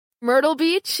Myrtle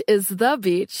Beach is the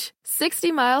beach.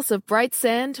 60 miles of bright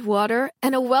sand, water,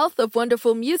 and a wealth of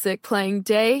wonderful music playing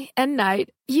day and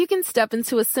night. You can step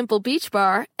into a simple beach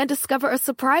bar and discover a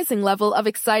surprising level of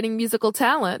exciting musical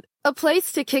talent. A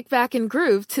place to kick back and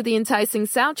groove to the enticing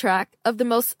soundtrack of the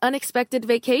most unexpected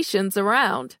vacations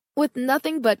around. With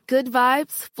nothing but good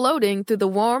vibes floating through the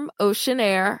warm ocean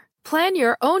air. Plan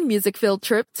your own music-filled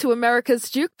trip to America's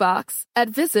Jukebox at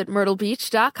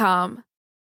visitmyrtlebeach.com.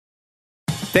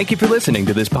 Thank you for listening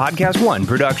to this Podcast One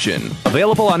production.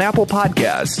 Available on Apple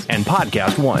Podcasts and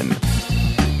Podcast One.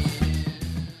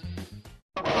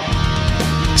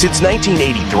 Since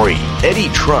 1983, Eddie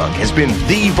Trunk has been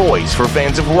the voice for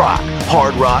fans of rock,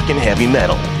 hard rock, and heavy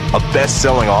metal. A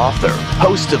best-selling author,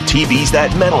 host of TV's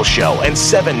That Metal Show and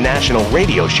 7 national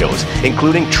radio shows,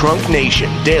 including Trunk Nation,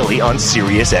 daily on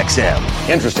Sirius XM.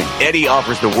 Interesting. Eddie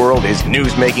offers the world his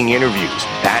news-making interviews,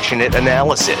 passionate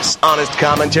analysis, honest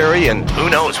commentary, and who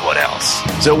knows what else.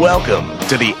 So welcome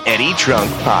to the Eddie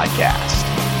Trunk Podcast.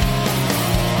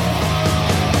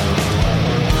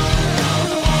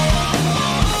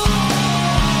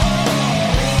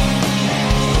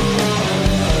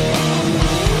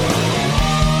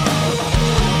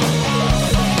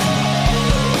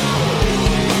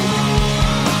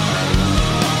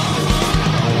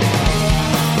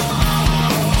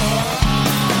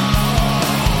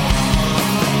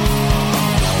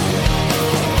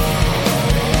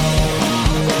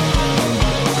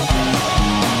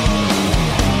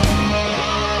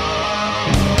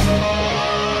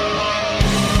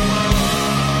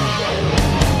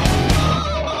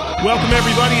 Welcome,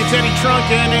 everybody. It's Eddie Trunk,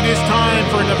 and it is time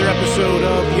for another episode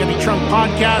of the Eddie Trunk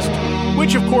Podcast,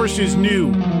 which, of course, is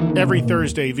new every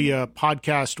Thursday via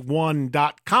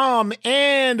podcast1.com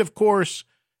and, of course,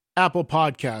 Apple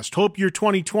Podcast. Hope your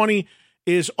 2020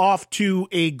 is off to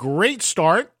a great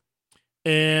start,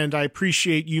 and I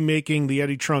appreciate you making the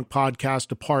Eddie Trunk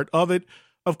Podcast a part of it.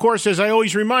 Of course, as I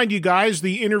always remind you guys,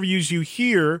 the interviews you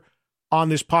hear on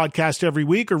this podcast every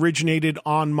week originated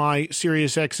on my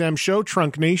SiriusXM show,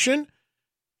 Trunk Nation,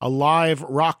 a live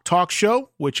rock talk show,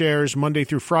 which airs Monday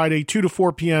through Friday, 2 to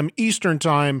 4 p.m. Eastern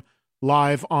Time,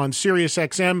 live on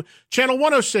SiriusXM, channel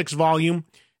 106 volume,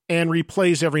 and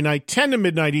replays every night, 10 to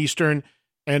midnight Eastern,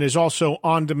 and is also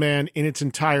on demand in its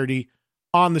entirety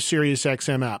on the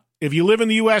SiriusXM app. If you live in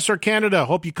the U.S. or Canada,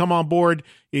 hope you come on board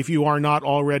if you are not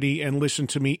already and listen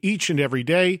to me each and every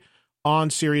day on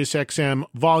SiriusXM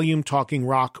volume, talking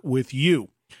rock with you.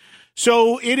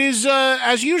 So it is,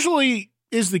 as usually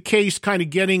is the case, kind of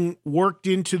getting worked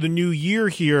into the new year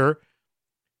here,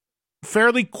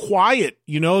 fairly quiet.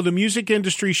 You know, the music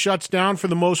industry shuts down for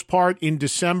the most part in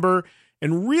December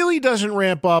and really doesn't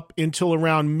ramp up until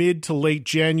around mid to late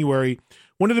January.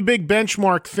 One of the big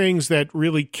benchmark things that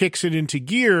really kicks it into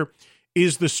gear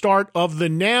is the start of the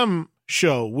NAMM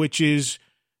show, which is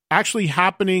actually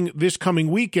happening this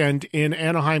coming weekend in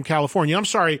Anaheim, California. I'm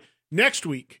sorry, next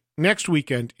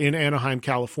weekend in Anaheim,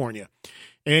 California.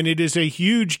 And it is a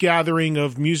huge gathering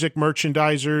of music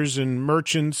merchandisers and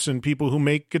merchants and people who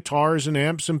make guitars and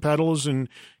amps and pedals and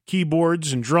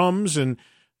keyboards and drums, and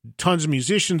tons of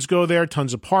musicians go there,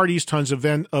 tons of parties, tons of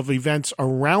events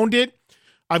around it.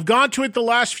 I've gone to it the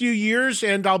last few years,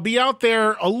 and I'll be out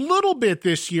there a little bit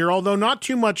this year, although not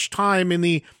too much time in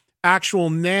the actual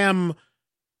NAMM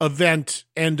event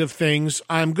end of things.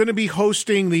 I'm going to be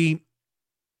hosting the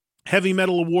Heavy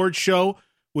Metal Awards show,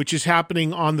 which is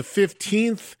happening on the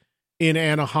 15th in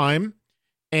Anaheim,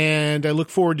 and I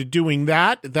look forward to doing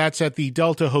that. That's at the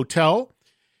Delta Hotel,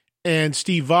 and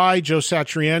Steve Vai, Joe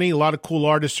Satriani, a lot of cool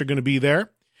artists are going to be there,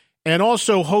 and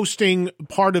also hosting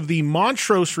part of the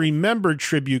Montrose Remembered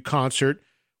tribute concert,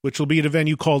 which will be at a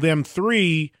venue called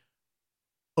M3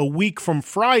 a week from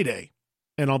Friday,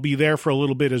 and I'll be there for a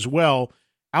little bit as well.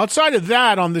 Outside of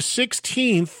that, on the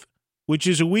 16th, which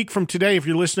is a week from today, if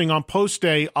you're listening on post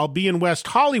day, I'll be in West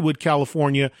Hollywood,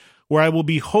 California, where I will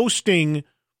be hosting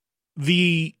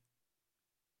the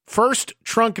first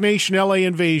Trunk Nation LA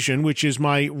Invasion, which is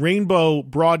my rainbow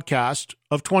broadcast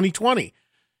of 2020.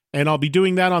 And I'll be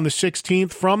doing that on the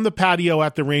 16th from the patio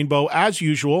at the Rainbow, as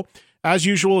usual. As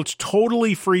usual, it's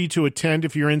totally free to attend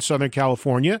if you're in Southern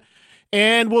California.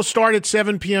 And we'll start at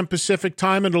 7 p.m. Pacific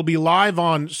time, and it'll be live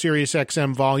on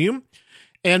SiriusXM volume.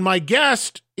 And my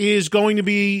guest is going to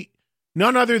be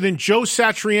none other than Joe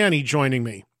Satriani joining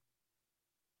me.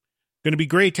 Going to be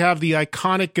great to have the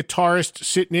iconic guitarist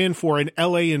sitting in for an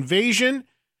LA Invasion.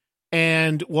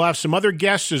 And we'll have some other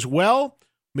guests as well.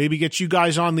 Maybe get you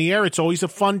guys on the air. It's always a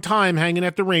fun time hanging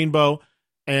at the Rainbow.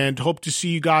 And hope to see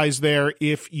you guys there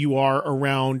if you are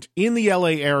around in the LA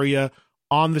area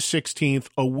on the 16th,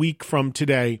 a week from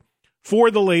today,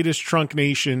 for the latest Trunk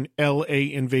Nation LA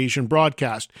Invasion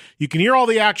broadcast. You can hear all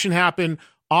the action happen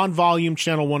on Volume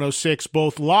Channel 106,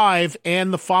 both live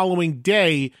and the following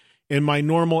day in my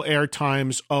normal air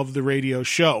times of the radio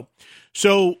show.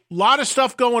 So a lot of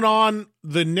stuff going on,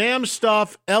 the NAMM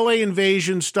stuff, LA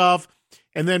Invasion stuff,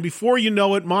 and then before you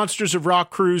know it, Monsters of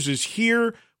Rock Cruise is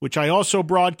here, which I also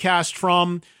broadcast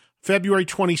from. February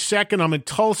 22nd, I'm in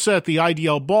Tulsa at the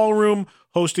IDL Ballroom,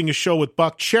 hosting a show with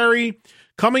Buck Cherry.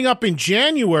 Coming up in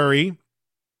January,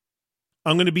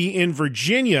 I'm going to be in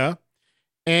Virginia,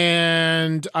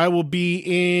 and I will be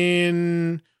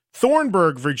in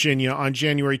Thornburg, Virginia on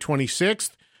January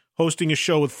 26th, hosting a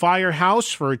show with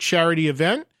Firehouse for a charity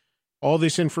event. All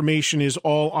this information is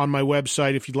all on my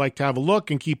website if you'd like to have a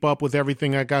look and keep up with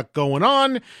everything I got going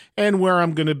on and where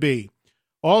I'm going to be.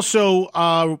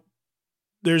 Also,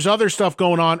 there's other stuff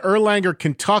going on. Erlanger,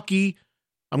 Kentucky.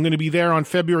 I'm going to be there on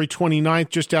February 29th,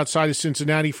 just outside of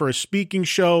Cincinnati for a speaking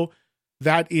show.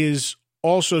 That is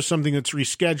also something that's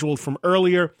rescheduled from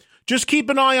earlier. Just keep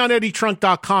an eye on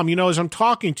EddieTrunk.com. You know, as I'm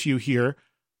talking to you here,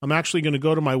 I'm actually going to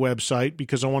go to my website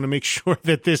because I want to make sure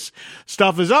that this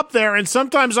stuff is up there. And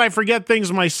sometimes I forget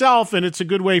things myself, and it's a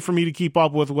good way for me to keep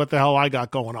up with what the hell I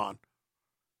got going on.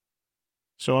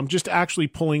 So I'm just actually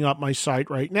pulling up my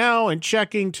site right now and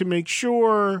checking to make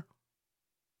sure.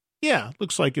 Yeah,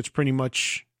 looks like it's pretty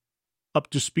much up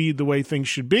to speed the way things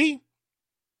should be.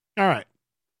 All right.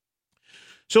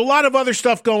 So a lot of other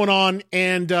stuff going on,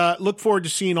 and look forward to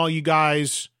seeing all you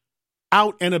guys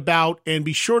out and about, and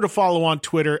be sure to follow on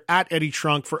Twitter at Eddie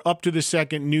Trunk for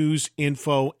up-to-the-second news,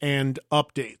 info, and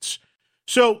updates.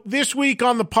 So this week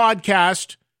on the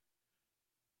podcast,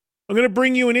 I'm going to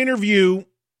bring you an interview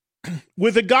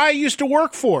with a guy I used to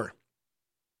work for.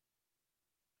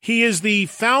 He is the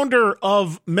founder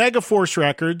of Megaforce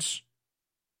Records,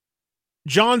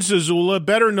 Jon Zazula,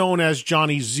 better known as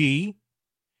Johnny Z,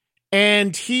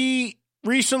 and he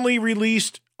recently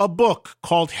released a book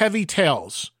called Heavy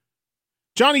Tales.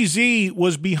 Johnny Z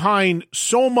was behind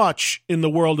so much in the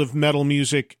world of metal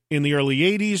music in the early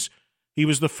 80s. He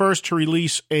was the first to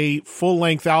release a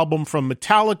full-length album from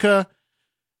Metallica,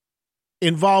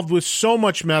 involved with so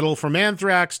much metal, from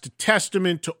Anthrax to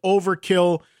Testament to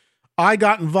Overkill. I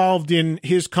got involved in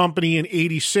his company in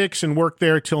 86 and worked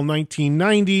there till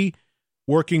 1990,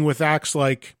 working with acts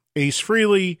like Ace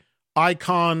Frehley,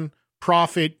 Icon,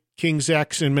 Prophet, King's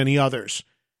X, and many others.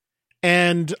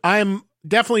 And I'm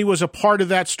definitely was a part of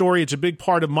that story. It's a big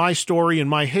part of my story and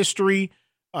my history.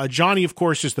 Johnny, of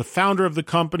course, is the founder of the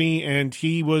company, and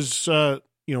he was,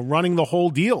 running the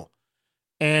whole deal.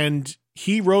 And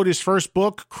he wrote his first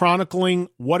book chronicling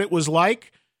what it was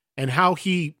like and how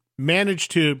he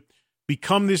managed to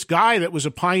become this guy that was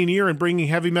a pioneer in bringing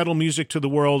heavy metal music to the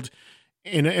world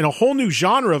in a whole new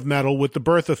genre of metal with the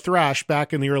birth of thrash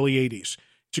back in the early 80s.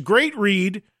 It's a great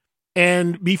read.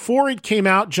 And before it came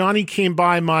out, Johnny came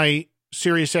by my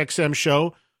Sirius XM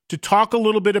show to talk a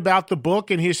little bit about the book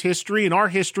and his history and our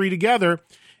history together.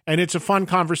 And it's a fun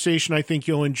conversation I think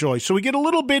you'll enjoy. So we get a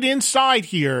little bit inside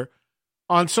here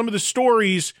on some of the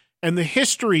stories and the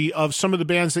history of some of the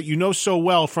bands that you know so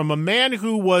well from a man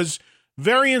who was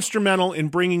very instrumental in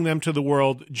bringing them to the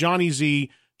world, Johnny Z,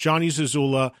 Johnny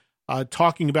Zazula,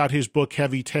 talking about his book,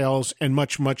 Heavy Tales, and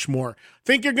much, much more.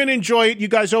 Think you're going to enjoy it. You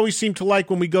guys always seem to like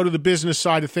when we go to the business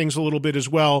side of things a little bit as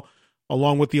well,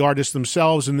 along with the artists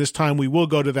themselves. And this time we will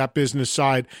go to that business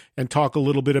side and talk a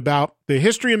little bit about the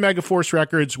history of Megaforce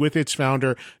Records with its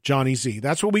founder, Johnny Z.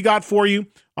 That's what we got for you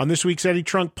on this week's Eddie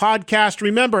Trunk podcast.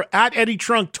 Remember, at Eddie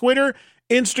Trunk, Twitter,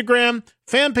 Instagram,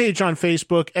 fan page on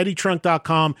Facebook,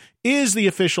 EddieTrunk.com is the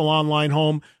official online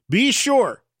home. Be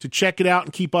sure to check it out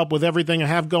and keep up with everything I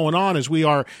have going on as we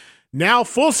are now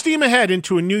full steam ahead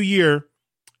into a new year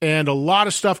and a lot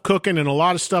of stuff cooking and a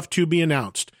lot of stuff to be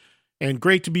announced. And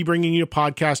great to be bringing you a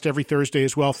podcast every Thursday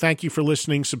as well. Thank you for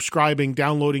listening, subscribing,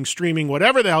 downloading, streaming,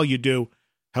 whatever the hell you do,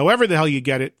 however the hell you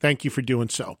get it. Thank you for doing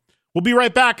so. We'll be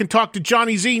right back and talk to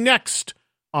Johnny Z next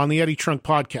on the Eddie Trunk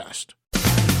Podcast.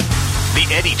 The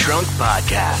Eddie Trunk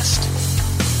Podcast.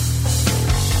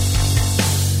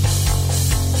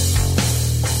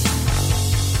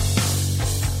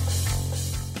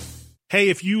 Hey,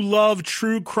 if you love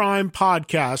true crime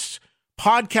podcasts,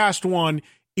 Podcast One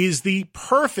is the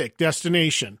perfect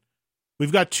destination.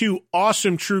 We've got two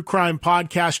awesome true crime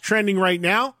podcasts trending right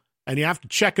now, and you have to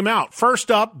check them out. First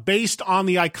up, based on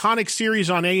the iconic series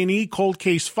on A&E, Cold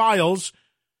Case Files,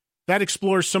 that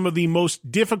explores some of the most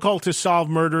difficult-to-solve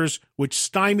murders which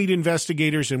stymied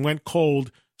investigators and went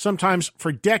cold, sometimes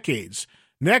for decades.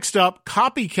 Next up,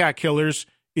 Copycat Killers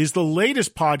is the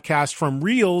latest podcast from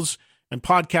Reels and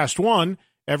Podcast One.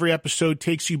 Every episode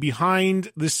takes you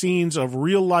behind the scenes of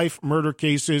real-life murder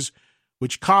cases,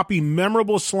 which copy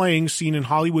memorable slang seen in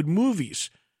Hollywood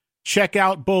movies. Check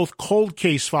out both Cold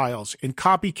Case Files and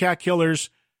Copycat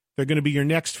Killers. They're going to be your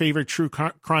next favorite true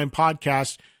crime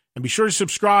podcast. And be sure to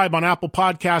subscribe on Apple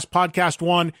Podcasts, Podcast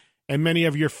One, and many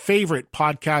of your favorite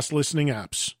podcast listening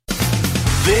apps.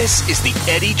 This is the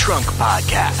Eddie Trunk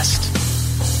Podcast.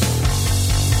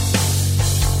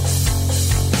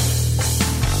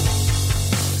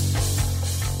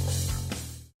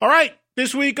 All right,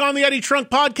 this week on the Eddie Trunk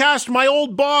Podcast, my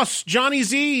old boss, Johnny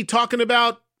Z, talking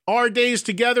about our days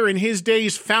together and his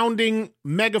days founding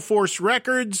Megaforce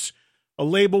Records, a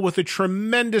label with a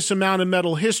tremendous amount of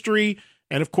metal history,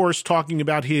 and of course, talking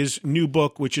about his new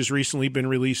book, which has recently been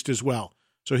released as well.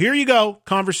 So here you go,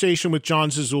 conversation with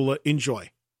Jon Zazula. Enjoy.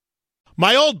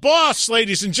 My old boss,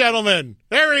 ladies and gentlemen.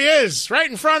 There he is, right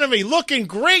in front of me, looking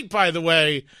great, by the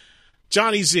way.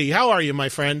 Johnny Z, how are you, my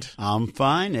friend? I'm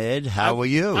fine, Ed. How are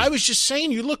you? I was just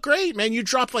saying, you look great, man. You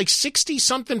dropped like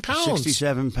 60-something pounds.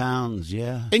 67 pounds,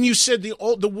 yeah. And you said the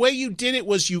way you did it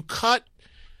was you cut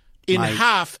in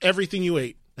half everything you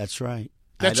ate. That's right.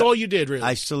 That's all you did, really.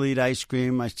 I still eat ice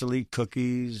cream. I still eat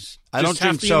cookies. I don't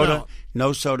half drink the soda. amount.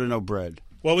 No soda, no bread.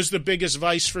 What was the biggest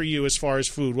vice for you as far as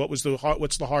food? What's the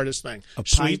hardest thing?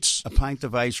 Sweets? A pint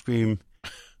of ice cream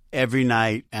every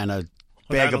night and a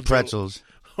bag of pretzels.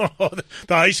 The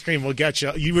ice cream will get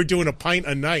you. You were doing a pint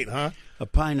a night, huh? A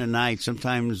pint a night,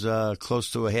 sometimes close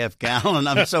to a half gallon.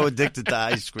 I'm so addicted to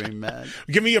ice cream, man.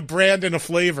 Give me a brand and a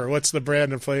flavor. What's the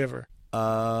brand and flavor?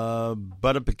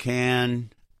 Butter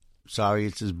pecan. Sorry,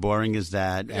 it's as boring as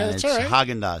that. Yeah, and it's it's all right.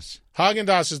 Haagen-Dazs.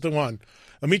 Haagen-Dazs is the one.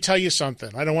 Let me tell you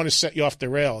something. I don't want to set you off the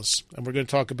rails, and we're going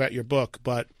to talk about your book,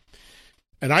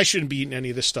 and I shouldn't be eating any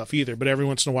of this stuff either, but every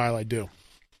once in a while I do.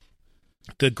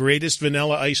 The greatest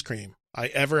vanilla ice cream I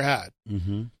ever had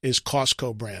is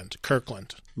Costco brand,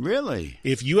 Kirkland. Really?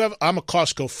 I'm a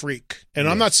Costco freak, and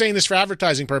I'm not saying this for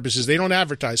advertising purposes. They don't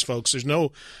advertise, folks. There's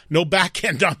no back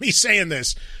end on me saying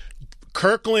this.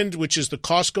 Kirkland, which is the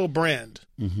Costco brand,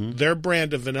 their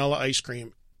brand of vanilla ice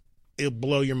cream, it'll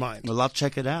blow your mind. Well, I'll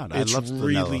check it out. It's I love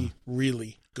really, vanilla.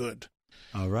 really good.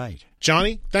 All right.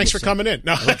 Johnny, thanks for coming in.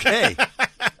 No. Okay.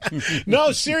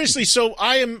 No, seriously. So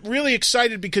I am really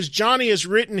excited because Johnny has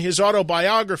written his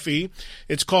autobiography.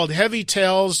 It's called Heavy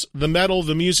Tales, The Metal,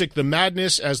 the Music, the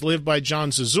Madness, as lived by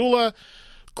Jon Zazula.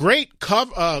 Great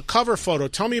cover photo.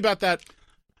 Tell me about that.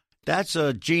 That's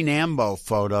a Gene Ambo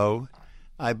photo.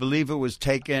 I believe it was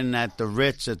taken at the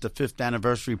Ritz at the 5th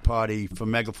anniversary party for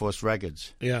Megaforce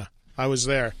Records. Yeah, I was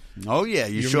there. Oh, yeah,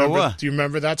 you sure were. Do you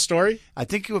remember that story? I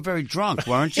think you were very drunk,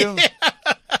 weren't you?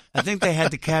 I think they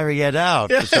had to carry it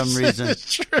out for some reason.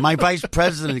 My vice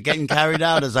president getting carried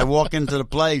out as I walk into the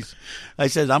place. I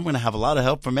said, I'm going to have a lot of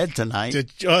help from Ed tonight.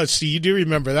 See, you do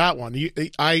remember that one.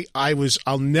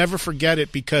 I'll never forget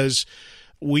it because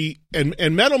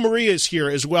and Metal Maria is here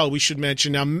as well, we should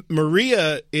mention. Now,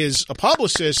 Maria is a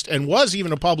publicist and was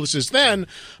even a publicist then.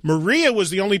 Maria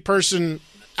was the only person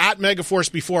at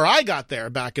Megaforce before I got there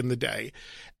back in the day.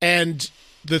 And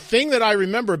the thing that I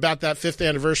remember about that 5th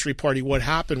anniversary party, what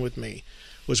happened with me,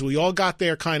 was we all got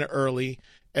there kind of early.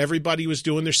 Everybody was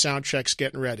doing their sound checks,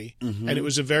 getting ready. And it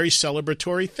was a very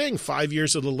celebratory thing. 5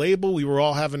 years of the label. We were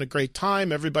all having a great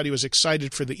time. Everybody was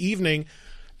excited for the evening.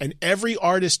 And every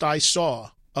artist I saw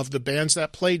of the bands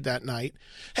that played that night,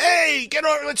 hey, get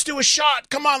over, let's do a shot.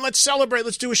 Come on, let's celebrate.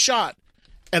 Let's do a shot.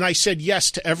 And I said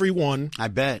yes to every one. I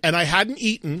bet. And I hadn't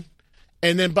eaten.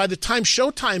 And then by the time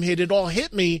showtime hit, it all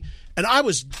hit me. And I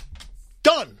was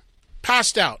done,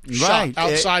 passed out, shot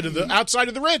outside of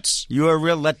the Ritz. You were a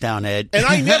real letdown, Ed. And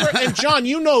I never, and John,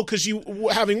 you know, because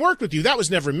having worked with you, that was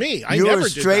never me. You were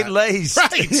straight-laced.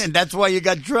 Right. And that's why you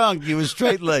got drunk. You were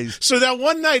straight-laced. So that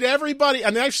one night, everybody,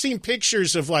 and I've seen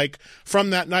pictures of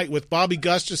from that night with Bobby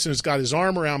Gustafson has got his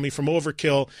arm around me from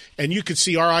Overkill, and you could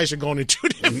see our eyes are going in two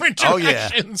different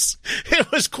directions. Oh, yeah.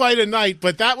 It was quite a night,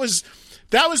 but that was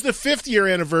the 5th year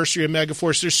anniversary of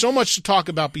Megaforce. There's so much to talk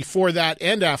about before that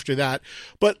and after that.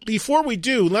 But before we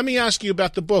do, let me ask you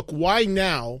about the book. Why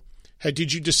now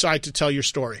did you decide to tell your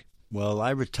story? Well,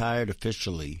 I retired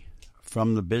officially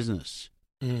from the business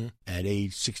at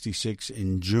age 66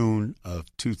 in June of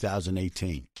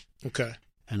 2018. Okay.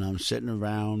 And I'm sitting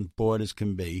around bored as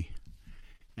can be.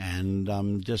 And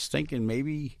I'm just thinking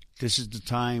maybe this is the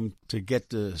time to get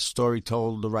the story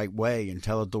told the right way and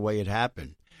tell it the way it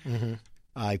happened.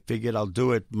 I figured I'll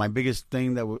do it. My biggest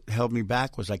thing that held me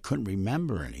back was I couldn't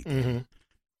remember anything.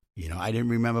 You know, I didn't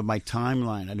remember my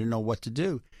timeline. I didn't know what to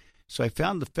do. So I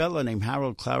found a fella named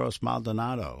Harold Claros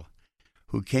Maldonado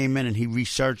who came in and he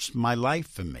researched my life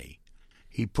for me.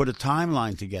 He put a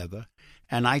timeline together,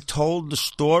 and I told the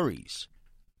stories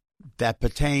that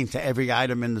pertain to every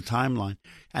item in the timeline.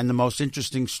 And the most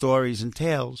interesting stories and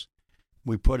tales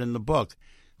we put in the book.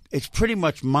 It's pretty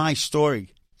much my story,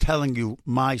 telling you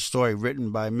my story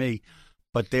written by me.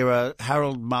 But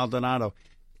Harold Maldonado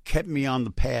kept me on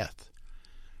the path.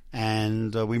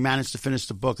 And we managed to finish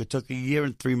the book. It took 1 year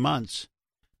and 3 months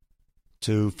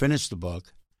to finish the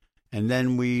book. And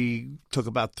then we took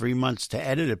about 3 months to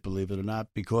edit it, believe it or not,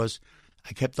 because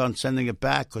I kept on sending it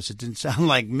back because it didn't sound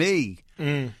like me.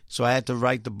 So I had to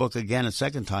write the book again a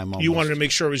second time almost. You wanted to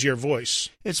make sure it was your voice.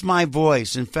 It's my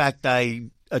voice. In fact, I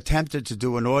attempted to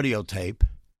do an audio tape,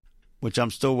 which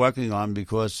I'm still working on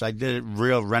because I did it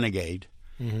real renegade.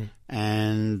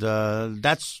 And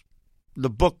that's the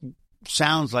book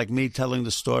sounds like me telling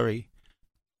the story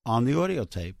on the audio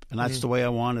tape. And that's the way I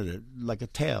wanted it, like a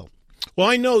tale. Well,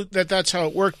 I know that that's how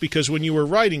it worked because when you were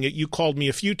writing it, you called me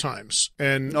a few times.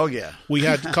 And we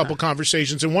had a couple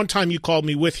conversations. And one time you called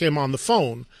me with him on the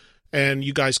phone, and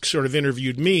you guys sort of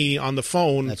interviewed me on the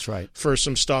phone. That's right. For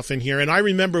some stuff in here. And I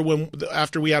remember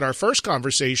after we had our first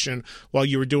conversation while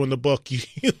you were doing the book,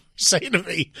 you say to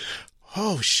me,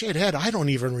 "Oh shit, Ed, I don't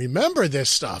even remember this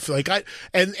stuff."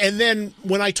 And then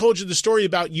when I told you the story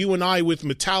about you and I with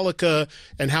Metallica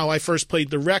and how I first played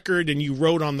the record and you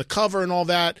wrote on the cover and all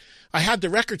that, I had the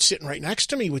record sitting right next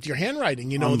to me with your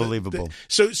handwriting, Unbelievable.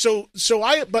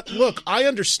 But look, I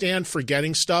understand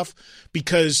forgetting stuff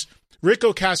because Rick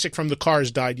Ocasek from the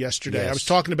Cars died yesterday. Yes. I was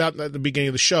talking about that at the beginning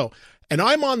of the show. And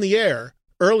I'm on the air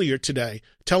earlier today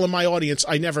telling my audience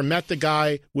I never met the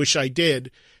guy, wish I did.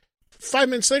 5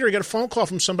 minutes later, I got a phone call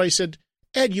from somebody who said,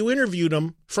 "Ed, you interviewed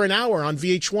him for an hour on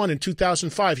VH1 in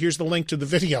 2005. Here's the link to the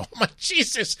video." I'm like,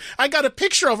 Jesus, I got a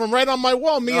picture of him right on my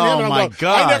wall, me and him. And I'm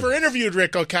God. I never interviewed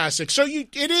Rick Ocasek. So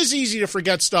it is easy to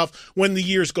forget stuff when the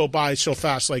years go by so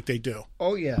fast like they do.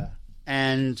 Oh, yeah.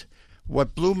 And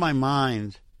what blew my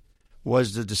mind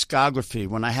was the discography.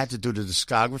 When I had to do the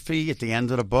discography at the end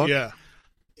of the book,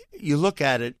 you look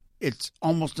at it, it's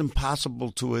almost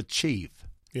impossible to achieve.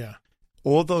 Yeah.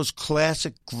 All those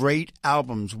classic great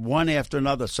albums, one after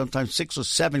another, sometimes 6 or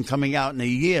 7 coming out in a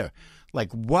year.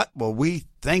 Like, what were we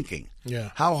thinking? Yeah.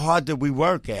 How hard did we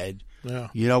work, Ed?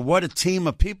 Yeah. What a team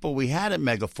of people we had at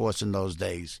Megaforce in those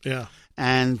days. Yeah.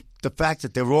 And the fact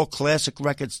that they're all classic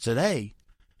records today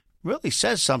really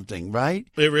says something, right?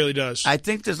 It really does. I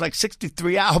think there's like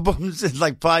 63 albums in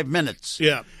like 5 minutes.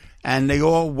 Yeah. And they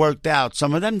all worked out.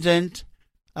 Some of them didn't.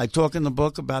 I talk in the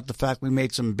book about the fact we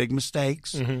made some big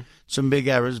mistakes, some big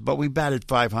errors, but we batted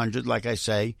 500, like I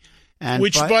say. And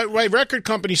which, by record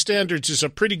company standards, is a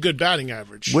pretty good batting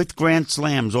average. With grand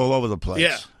slams all over the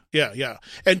place. Yeah.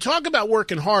 And talk about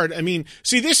working hard. I mean,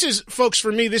 see, this is, folks,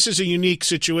 for me, this is a unique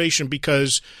situation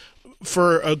because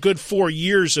for a good 4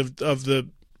 years of the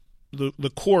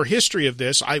core history of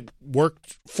this, I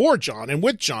worked for Jon and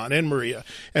with Jon and Maria,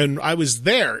 and I was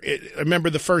there. I remember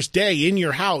the first day in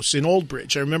your house in Old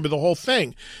Bridge. I remember the whole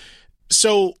thing.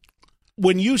 So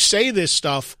when you say this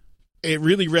stuff, it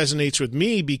really resonates with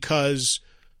me because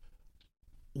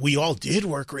we all did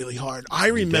work really hard. I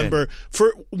remember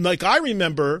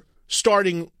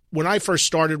starting when I first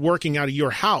started working out of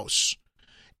your house.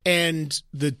 And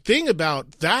the thing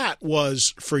about that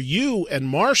was for you and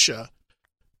Marcia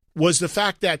was the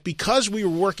fact that because we were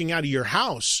working out of your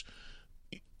house,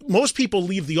 most people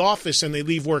leave the office and they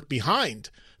leave work behind.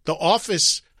 The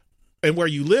office and where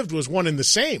you lived was one and the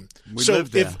same. So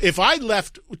if I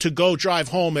left to go drive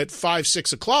home at 5,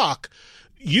 6 o'clock,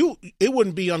 it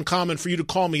wouldn't be uncommon for you to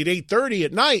call me at 8:30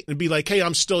 at night and be like, "Hey,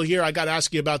 I'm still here. I got to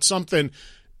ask you about something."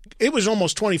 It was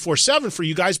almost 24/7 for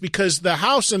you guys because the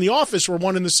house and the office were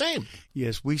one and the same.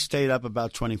 Yes, we stayed up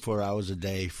about 24 hours a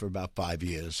day for about 5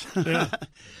 years. Yeah.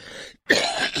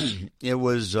 It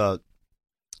was a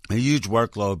huge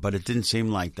workload, but it didn't seem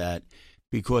like that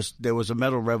because there was a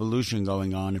metal revolution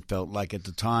going on, it felt like at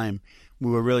the time. We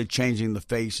were really changing the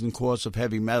face and course of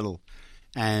heavy metal.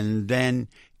 And then,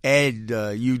 Ed,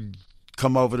 you'd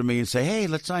come over to me and say, "Hey,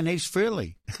 let's sign Ace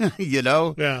Frehley,"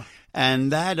 Yeah.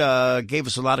 And that gave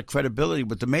us a lot of credibility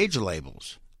with the major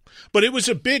labels. But it was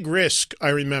a big risk, I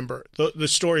remember, the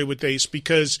story with Ace,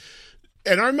 because,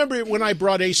 and I remember when I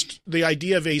brought the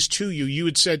idea of Ace to you, you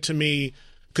had said to me,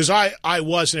 because I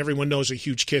was, and everyone knows, a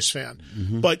huge Kiss fan,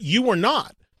 but you were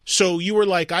not. So you were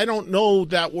like, I don't know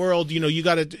that world, you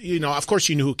got to, of course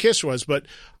you knew who Kiss was, but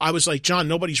I was like, Jon,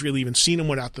 nobody's really even seen him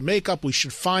without the makeup. We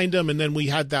should find him. And then we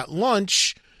had that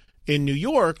lunch in New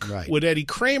York Right. with Eddie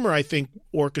Kramer, I think,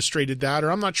 orchestrated that,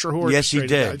 or I'm not sure who Yes, he orchestrated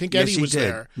did. that. I think Yes, Eddie he was did.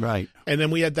 there. Right. And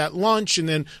then we had that lunch,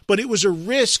 but it was a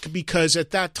risk because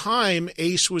at that time,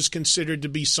 Ace was considered to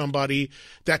be somebody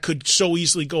that could so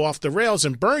easily go off the rails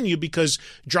and burn you because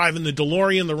driving the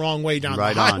DeLorean the wrong way down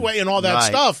Right the on. highway and all that Right.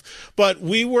 stuff. But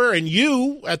we were, and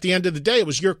you, at the end of the day, it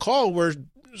was your call, were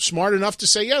smart enough to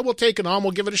say, yeah, we'll take it on,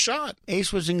 we'll give it a shot.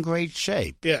 Ace was in great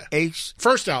shape. Yeah. Ace,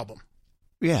 First album.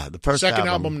 yeah, the first Second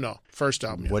album, no. First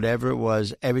album, yeah. Whatever it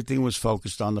was, everything was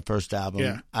focused on the first album.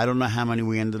 Yeah. I don't know how many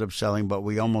we ended up selling, but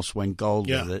we almost went gold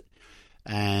Yeah. with it.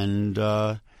 And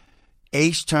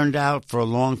Ace turned out for a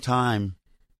long time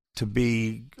to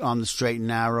be on the straight and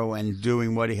narrow and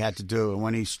doing what he had to do. And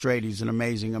when he's straight, he's an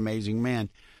amazing, amazing man.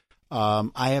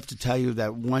 I have to tell you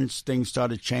that once things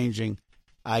started changing,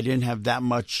 I didn't have that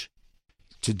much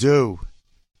to do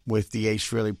with the Ace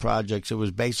Frehley projects. It was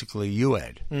basically you,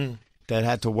 Ed, that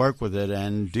had to work with it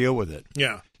and deal with it.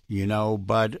 Yeah. You know,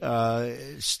 but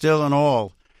still in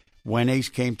all, when Ace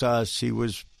came to us, he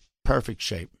was perfect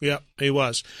shape. Yeah, he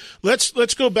was. Let's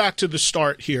go back to the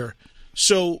start here.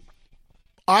 So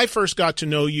I first got to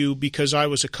know you because I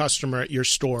was a customer at your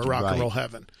store, Rock and Right. Roll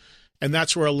Heaven. And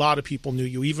that's where a lot of people knew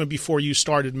you, even before you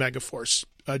started Megaforce.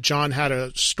 John had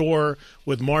a store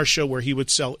with Marcia where he would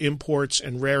sell imports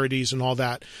and rarities and all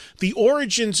that. The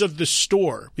origins of the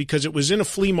store, because it was in a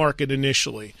flea market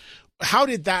initially, how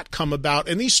did that come about?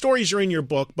 And these stories are in your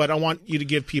book, but I want you to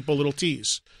give people a little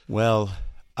tease. Well,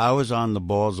 I was on the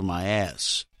balls of my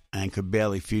ass and could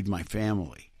barely feed my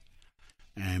family.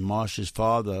 And Marcia's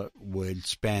father would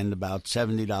spend about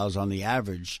 $70 on the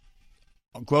average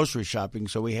grocery shopping,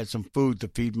 so we had some food to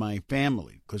feed my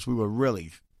family because we were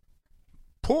really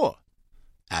poor,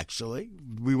 actually.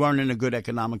 We weren't in a good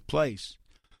economic place.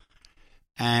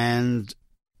 And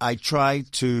I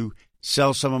tried to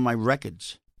sell some of my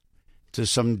records to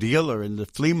some dealer in the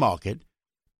flea market,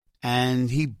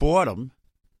 and he bought them.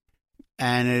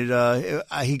 And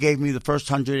he gave me the first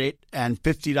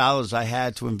 $150 I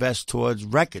had to invest towards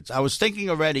records. I was thinking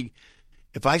already,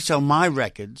 if I sell my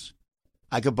records,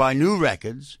 I could buy new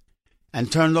records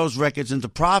and turn those records into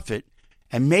profit.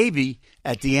 And maybe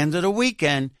at the end of the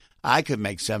weekend, I could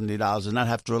make $70 and not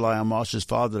have to rely on Marcia's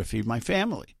father to feed my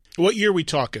family. What year are we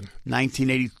talking?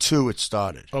 1982 it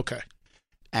started. Okay.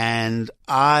 And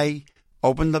I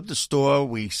opened up the store.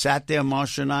 We sat there,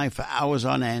 Marcia and I, for hours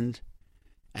on end.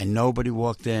 And nobody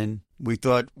walked in. We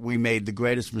thought we made the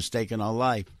greatest mistake in our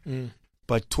life.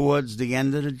 But towards the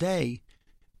end of the day,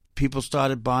 people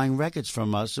started buying records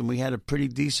from us, and we had a pretty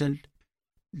decent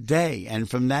day. And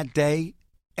from that day,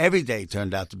 every day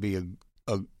turned out to be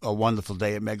a wonderful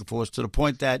day at Megaforce, to the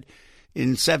point that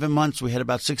in 7 months we had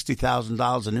about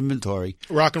 $60,000 in inventory.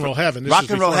 Rock and Roll Heaven. Rock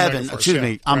and Roll Heaven. Megaforce. Excuse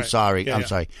me. I'm right. sorry. Yeah, I'm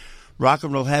sorry. Rock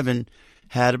and Roll Heaven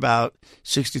had about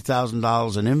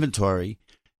 $60,000 in inventory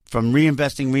from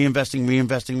reinvesting.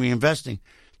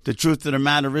 The truth of the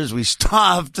matter is we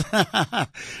starved,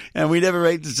 and we never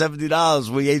ate the $70.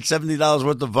 We ate $70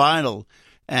 worth of vinyl,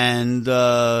 and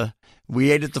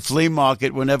we ate at the flea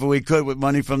market whenever we could with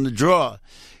money from the drawer,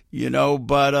 you know.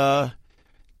 But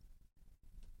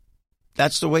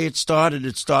that's the way it started.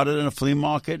 It started in a flea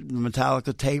market. The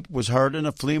Metallica tape was heard in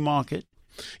a flea market.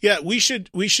 Yeah, we should.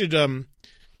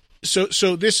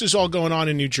 So this is all going on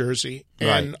in New Jersey,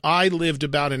 and Right. I lived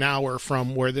about an hour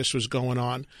from where this was going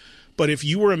on. But if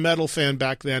you were a metal fan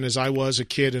back then, as I was a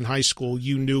kid in high school,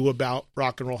 you knew about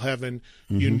Rock and Roll Heaven.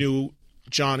 You knew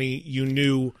Johnny. You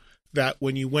knew that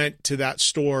when you went to that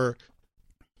store,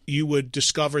 you would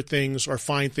discover things or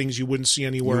find things you wouldn't see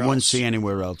anywhere else. You wouldn't see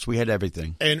anywhere else. We had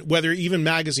everything. And whether even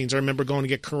magazines, I remember going to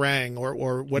get Kerrang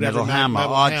or whatever. Metal Hammer,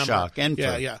 Metal Odd Hammer. Shock,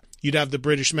 Enter. Yeah. You'd have the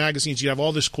British magazines. You'd have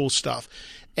all this cool stuff.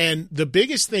 And the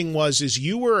biggest thing is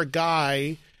you were a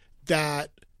guy that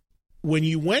when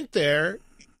you went there,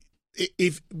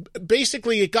 if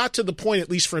basically it got to the point, at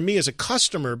least for me as a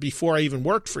customer before I even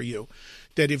worked for you,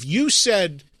 that if you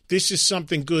said this is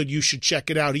something good, you should check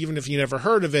it out, even if you never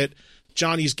heard of it,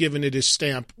 Johnny's given it his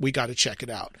stamp, we got to check it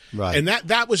out. Right. And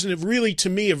that was really, to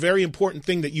me, a very important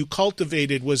thing that you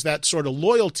cultivated, was that sort of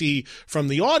loyalty from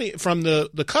the audience, from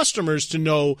the customers, to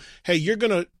know, hey, you're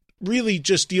going to really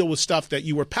just deal with stuff that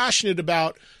you were passionate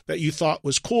about, that you thought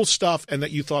was cool stuff, and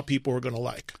that you thought people were going to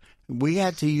like. We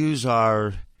had to use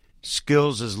our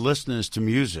skills as listeners to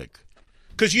music.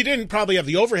 Because you didn't probably have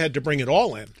the overhead to bring it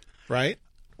all in, right?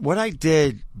 What I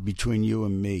did between you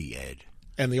and me, Ed,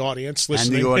 And the audience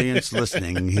listening. and the audience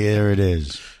listening, here it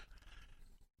is.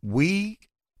 We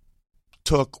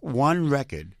took one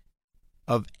record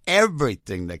of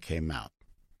everything that came out.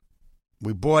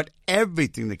 We bought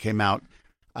everything that came out.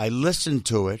 I listened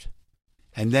to it,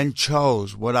 and then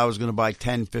chose what I was going to buy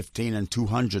 10, 15, and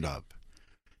 200 of.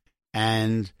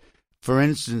 And, for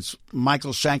instance,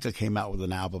 Michael Schenker came out with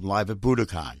an album live at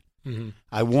Budokan. Mm-hmm.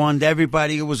 I warned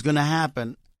everybody it was going to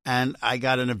happen, and I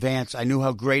got an advance. I knew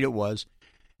how great it was.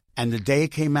 And the day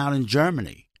it came out in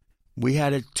Germany, we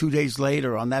had it 2 days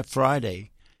later on that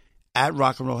Friday at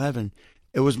Rock and Roll Heaven.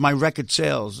 It was my record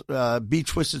sales. Be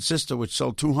Twisted Sister, which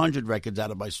sold 200 records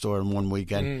out of my store in one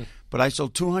weekend. But I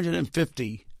sold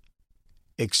 250,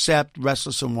 except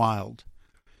Restless and Wild.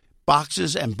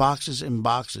 Boxes and boxes and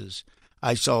boxes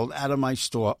I sold out of my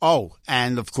store. Oh,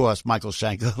 and, of course, Michael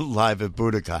Schenker live at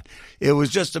Budokan. It was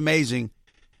just amazing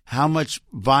how much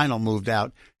vinyl moved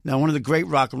out. Now, one of the great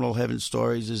Rock and Roll Heaven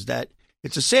stories is that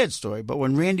it's a sad story, but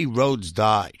when Randy Rhoads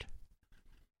died,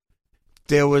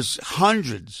 there was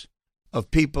hundreds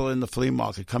of people in the flea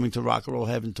market coming to Rock and Roll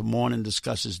Heaven to mourn and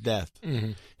discuss his death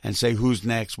and say, who's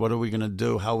next? What are we going to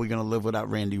do? How are we going to live without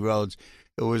Randy Rhoads?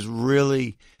 It was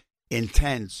really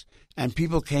intense. And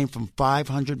people came from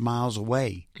 500 miles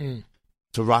away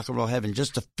to Rock and Roll Heaven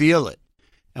just to feel it.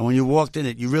 And when you walked in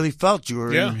it, you really felt you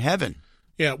were in heaven.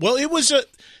 Yeah, well, it was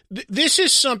this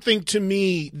is something to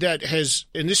me that has,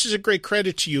 and this is a great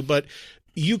credit to you, but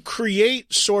you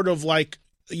create sort of like,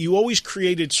 you always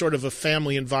created sort of a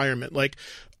family environment. Like,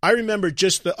 I remember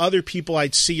just the other people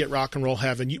I'd see at Rock and Roll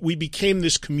Heaven. We became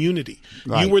this community.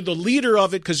 Right. You were the leader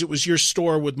of it because it was your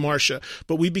store with Marcia,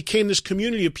 but we became this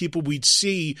community of people we'd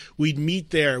see, we'd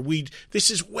meet there. This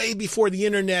is way before the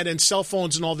internet and cell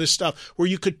phones and all this stuff, where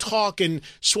you could talk and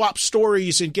swap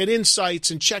stories and get insights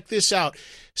and check this out.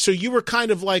 So you were kind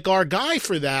of like our guy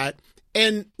for that.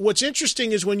 And what's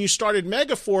interesting is when you started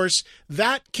Megaforce,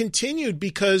 that continued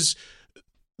because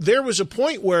there was a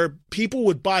point where people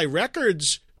would buy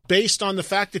records based on the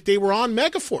fact that they were on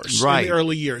Megaforce in the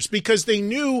early years, because they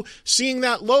knew seeing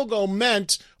that logo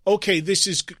meant, okay,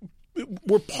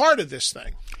 we're part of this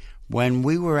thing. When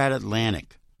we were at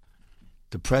Atlantic,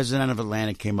 the president of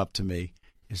Atlantic came up to me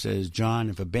and says, John,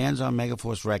 if a band's on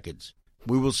Megaforce Records,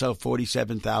 we will sell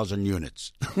 47,000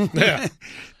 units. Yeah.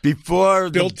 before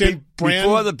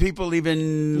the people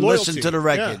even listened to the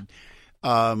record.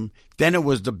 Yeah. Then it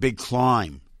was the big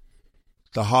climb,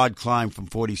 the hard climb from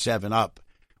 47 up,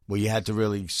 where you had to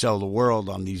really sell the world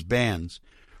on these bands.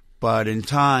 But in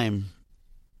time,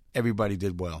 everybody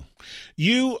did well.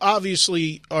 You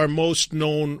obviously are most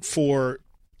known for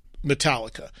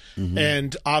Metallica,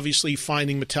 and obviously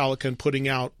finding Metallica and putting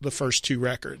out the first two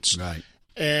records. Right.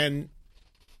 And,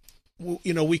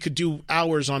 you know, we could do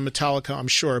hours on Metallica, I'm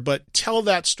sure, but tell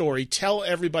that story. Tell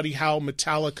everybody how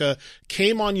Metallica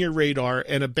came on your radar,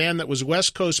 and a band that was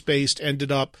West Coast based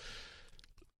ended up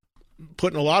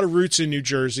putting a lot of roots in New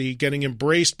Jersey, getting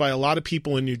embraced by a lot of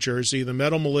people in New Jersey, the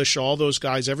Metal Militia, all those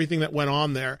guys, everything that went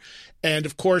on there. And,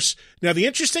 of course, now the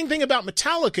interesting thing about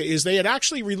Metallica is they had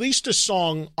actually released a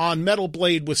song on Metal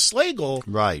Blade with Slagle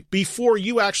before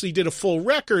you actually did a full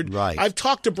record. Right. I've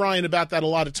talked to Brian about that a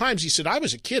lot of times. He said, I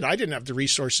was a kid. I didn't have the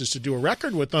resources to do a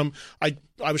record with them. I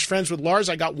was friends with Lars.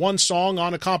 I got one song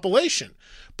on a compilation.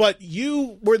 But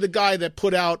you were the guy that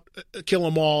put out Kill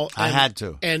 'Em All. I had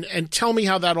to. And tell me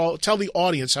tell the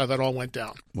audience how that all went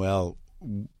down. Well,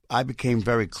 I became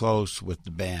very close with the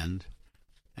band,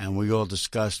 and we all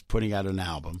discussed putting out an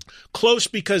album. Close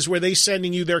because were they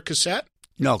sending you their cassette?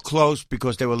 No, close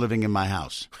because they were living in my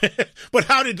house. But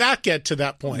how did that get to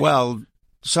that point? Well,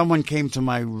 someone came to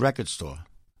my record store,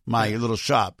 my little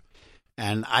shop,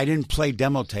 and I didn't play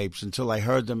demo tapes until I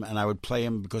heard them, and I would play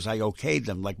them because I okayed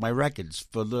them, like my records,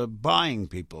 for the buying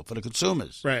people, for the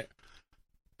consumers. Right.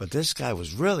 But this guy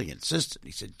was really insistent.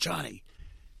 He said, Johnny,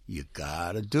 you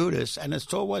got to do this. And the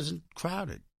store wasn't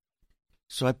crowded.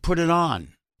 So I put it on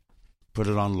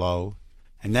low.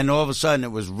 And then all of a sudden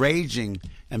it was raging,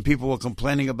 and people were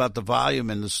complaining about the volume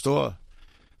in the store.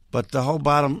 But the whole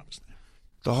bottom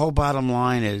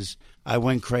line is I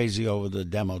went crazy over the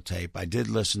demo tape. I did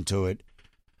listen to it.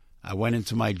 I went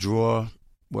into my drawer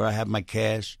where I have my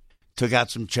cash, took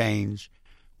out some change,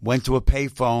 went to a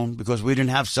payphone because we didn't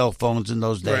have cell phones in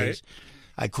those days.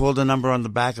 Right. I called a number on the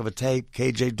back of a tape,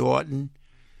 KJ Dorton.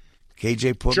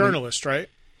 KJ put journalist, right?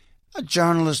 A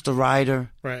journalist, a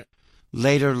writer. Right.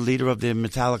 Later, leader of the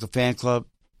Metallica fan club.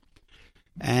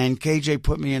 And KJ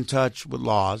put me in touch with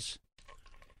Lars.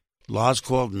 Lars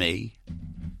called me.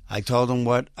 I told him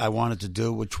what I wanted to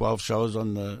do with 12 shows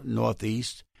on the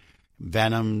Northeast.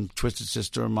 Venom, Twisted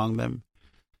Sister among them.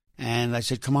 And I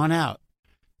said, come on out.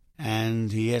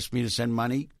 And he asked me to send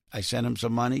money. I sent him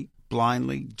some money,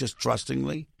 blindly, just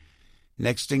trustingly.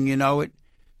 Next thing you know it,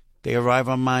 they arrive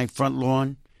on my front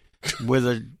lawn with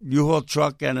a U-Haul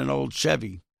truck and an old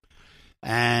Chevy.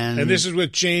 And this is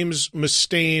with James,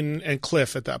 Mustaine, and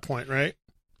Cliff at that point, right?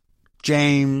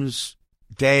 James,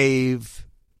 Dave,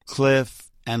 Cliff,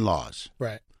 and Lars.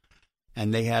 Right.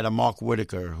 And they had a Mark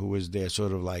Whitaker who was their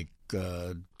sort of like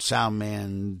sound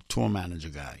man, tour manager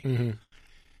guy. Mm-hmm.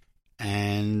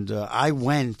 And I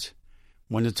went,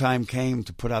 when the time came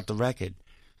to put out the record,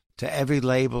 to every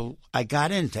label. I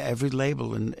got into every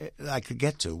label and I could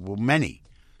get to, well, many.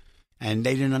 And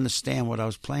they didn't understand what I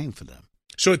was playing for them.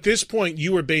 So at this point,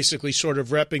 you were basically sort of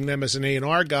repping them as an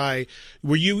A&R guy.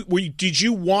 Did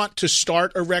you want to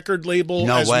start a record label?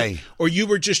 No way. Or you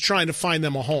were just trying to find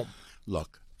them a home?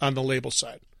 Look. On the label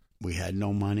side. We had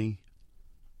no money.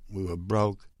 We were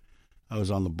broke. I was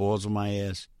on the balls of my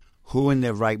ass. Who in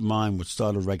their right mind would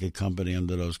start a record company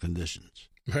under those conditions?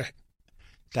 Right.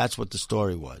 That's what the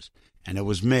story was. And it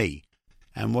was me.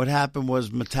 And what happened was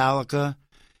Metallica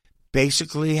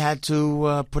basically had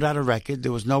to put out a record.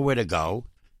 There was nowhere to go.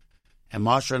 And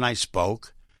Marsha and I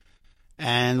spoke.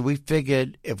 And we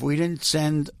figured if we didn't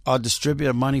send our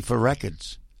distributor money for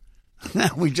records,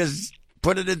 we just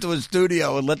put it into a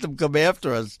studio and let them come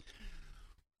after us,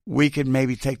 we could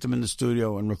maybe take them in the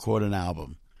studio and record an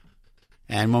album.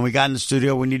 And when we got in the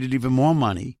studio, we needed even more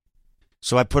money.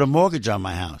 So I put a mortgage on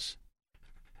my house.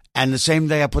 And the same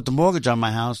day I put the mortgage on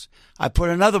my house, I put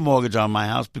another mortgage on my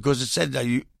house because it said,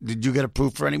 did you get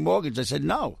approved for any mortgage? I said,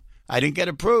 no, I didn't get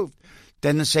approved.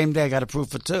 Then the same day I got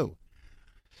approved for 2.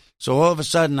 So all of a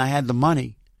sudden I had the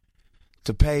money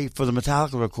to pay for the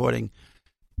Metallica recording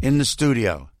in the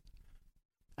studio.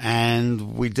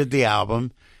 And we did the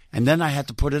album, and then I had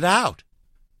to put it out.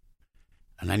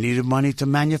 And I needed money to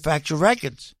manufacture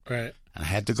records. Right. And I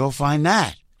had to go find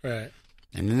that. Right.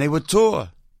 And then they would tour,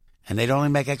 and they'd only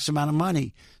make X amount of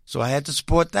money. So I had to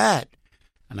support that.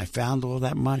 And I found all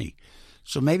that money.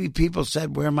 So maybe people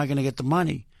said, where am I going to get the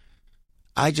money?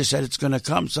 I just said it's going to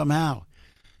come somehow.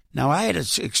 Now, I had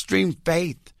extreme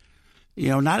faith,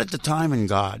 not at the time in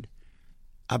God.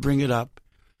 I bring it up.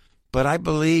 But I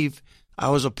believe I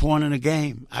was a pawn in a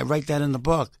game. I write that in the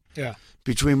book. Yeah.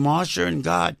 Between Marsha and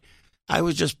God, I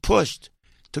was just pushed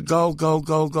to go, go,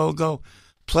 go, go, go.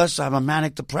 Plus, I'm a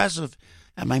manic depressive,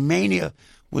 and my mania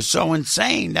was so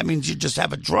insane. That means you just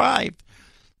have a drive.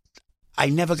 I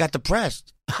never got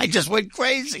depressed. I just went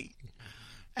crazy.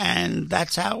 And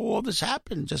that's how all this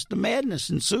happened. Just the madness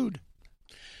ensued.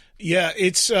 Yeah,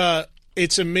 it's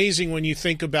amazing when you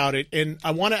think about it. And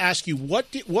I want to ask you, what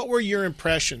were your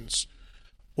impressions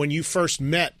when you first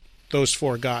met those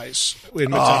 4 guys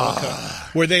in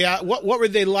Metallica? Were they what were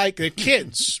they like? They're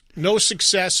kids, no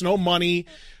success, no money.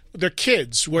 They're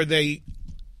kids. Were they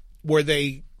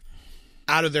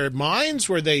out of their minds?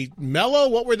 Were they mellow?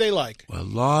 What were they like? Well,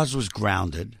 Lars was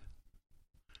grounded.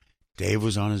 Dave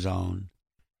was on his own.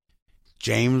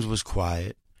 James was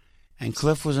quiet. And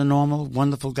Cliff was a normal,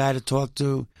 wonderful guy to talk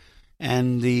to.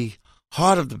 And the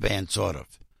heart of the band, sort of.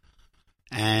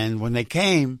 And when they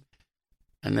came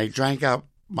and they drank out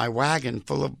my wagon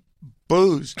full of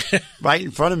booze right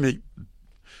in front of me,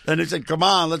 and they said, come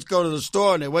on, let's go to the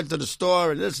store. And they went to the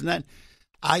store and this and that.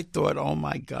 I thought, oh,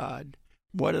 my God,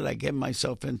 what did I get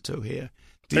myself into here?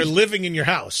 They're living in your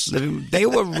house. They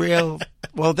were real.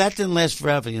 Well, that didn't last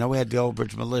forever. We had the Old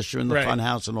Bridge Militia and the Fun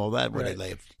House and all that where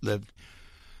they lived.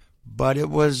 But it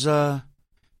was,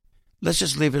 let's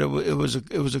just leave it. It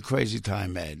was a crazy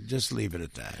time, Ed. Just leave it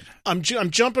at that. I'm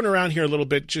jumping around here a little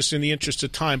bit just in the interest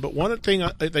of time. But one thing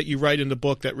that you write in the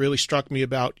book that really struck me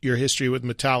about your history with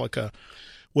Metallica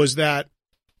was that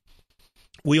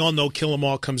we all know Kill 'Em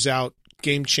All comes out,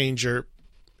 game changer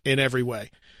in every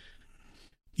way.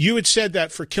 You had said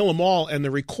that for Kill 'Em All and the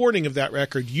recording of that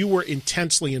record, you were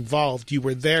intensely involved. You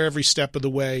were there every step of the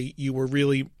way. You were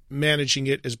really managing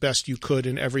it as best you could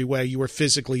in every way. You were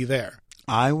physically there.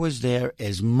 I was there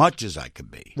as much as I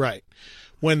could be. Right.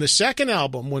 When the second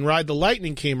album, when Ride the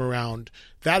Lightning came around,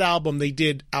 that album they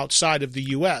did outside of the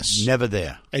U.S. Never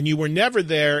there. And you were never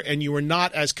there, and you were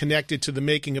not as connected to the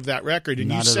making of that record. And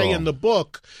not you say all. in the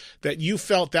book that you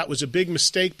felt that was a big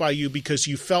mistake by you because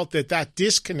you felt that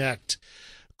disconnect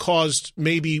caused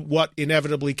maybe what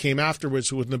inevitably came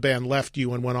afterwards when the band left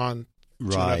you and went on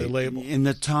to another label. In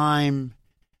the time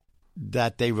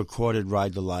that they recorded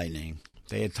Ride the Lightning,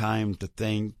 they had time to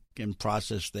think and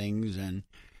process things and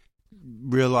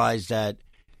realize that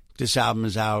this album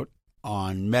is out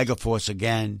on Megaforce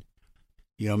again.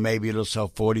 Maybe it'll sell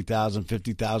 40,000,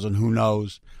 50,000, who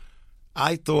knows.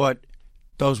 I thought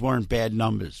those weren't bad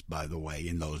numbers, by the way,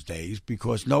 in those days,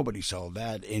 because nobody sold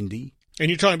that indie. And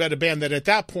you're talking about a band that at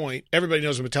that point, everybody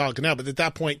knows Metallica now, but at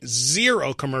that point,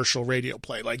 zero commercial radio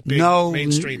play, like big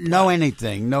mainstream play. No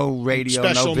anything, no radio,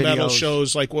 special no videos. metal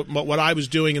shows like what I was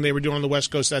doing and they were doing on the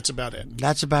West Coast. That's about it.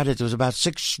 That's about it. There was about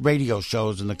 6 radio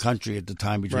shows in the country at the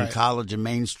time between college and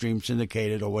mainstream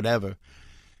syndicated or whatever.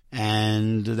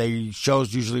 And they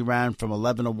shows usually ran from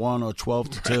 11 to 1 or 12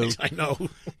 to 2. Right, I know.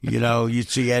 You know, you'd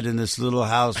see Ed in this little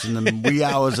house in the wee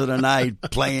hours of the night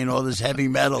playing all this heavy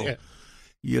metal. Yeah.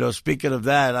 You know, speaking of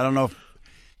that, I don't know if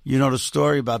you know the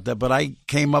story about that, but I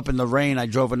came up in the rain. I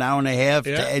drove an hour and a half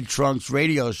to Ed Trunk's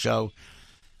radio show.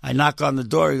 I knock on the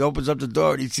door. He opens up the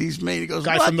door, and he sees me. He goes,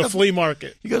 guy from the flea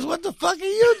market. He goes, what the fuck are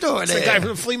you doing there? The guy from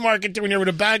the flea market doing here with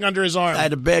a bag under his arm. I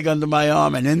had a bag under my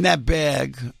arm, and in that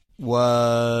bag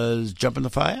was Jump in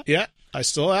the Fire. Yeah, I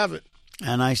still have it.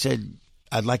 And I said,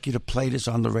 I'd like you to play this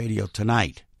on the radio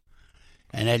tonight.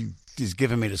 And Ed is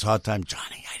giving me this hard time.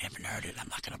 Johnny, I haven't heard it. I'm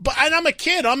not going to. But and I'm a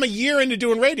kid. I'm a year into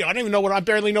doing radio. I don't even know I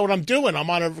barely know what I'm doing. I'm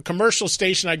on a commercial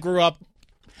station. I grew up.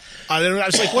 I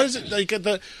was like, what is it? Like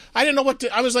I didn't know what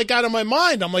to. I was like out of my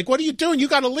mind. I'm like, what are you doing? You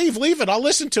got to leave. Leave it. I'll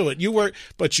listen to it.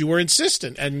 But you were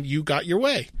insistent, and you got your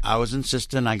way. I was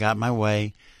insistent. I got my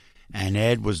way, and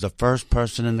Ed was the first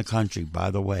person in the country,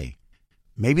 by the way,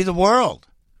 maybe the world,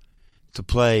 to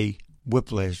play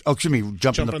Whiplash. Oh, excuse me,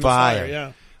 Jump in the Fire.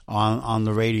 Yeah. On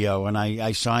the radio, and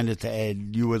I signed it to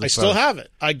Ed. You were the first. I still have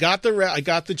it. I got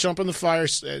the Jump in the Fire,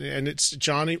 and it's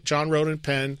John wrote in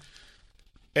pen.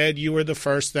 Ed, you were the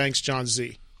first. Thanks, Jon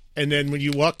Z. And then when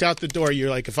you walked out the door, you're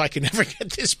like, if I can ever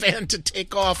get this band to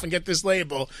take off and get this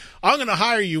label, I'm going to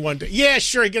hire you one day. Yeah,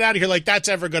 sure. Get out of here. Like that's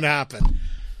ever going to happen.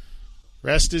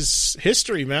 Rest is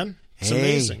history, man. It's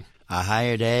amazing. I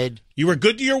hired Ed. You were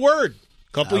good to your word.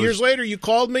 A couple years later, you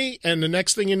called me, and the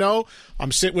next thing you know,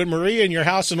 I'm sitting with Maria in your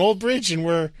house in Old Bridge, and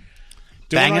we're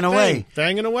doing banging away.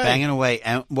 Banging away.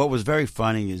 And what was very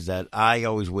funny is that I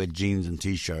always wear jeans and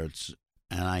T-shirts,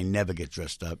 and I never get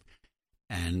dressed up.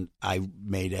 And I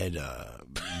made Ed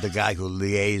the guy who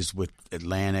liaised with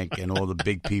Atlantic and all the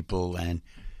big people, and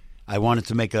I wanted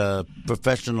to make a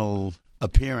professional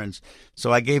appearance.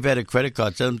 So I gave Ed a credit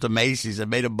card, sent him to Macy's,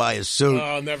 and made him buy a suit. Oh,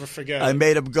 I'll never forget it. I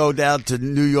made him go down to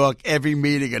New York every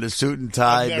meeting in a suit and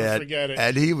tie. I'll never forget it.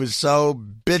 And he was so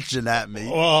bitching at me.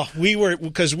 Well, we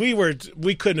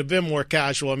couldn't have been more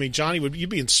casual. I mean, Johnny you'd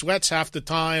be in sweats half the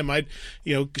time.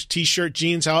 T-shirt,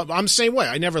 jeans. I'm the same way.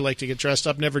 I never like to get dressed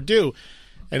up, never do.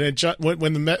 And then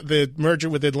when the merger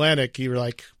with Atlantic, you were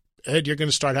like, Ed, you're going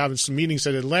to start having some meetings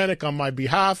at Atlantic on my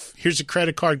behalf. Here's a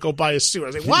credit card. Go buy a suit. I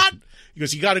was like, what? He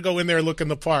goes, you got to go in there looking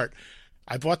the part.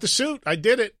 I bought the suit. I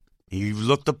did it. He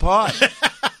looked the part.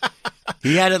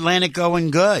 He had Atlantic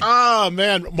going good. Oh,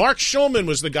 man. Mark Schulman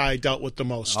was the guy I dealt with the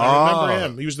most. I remember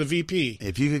him. He was the VP.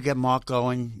 If you could get Mark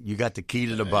going, you got the key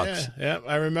to the Bucks. Yeah,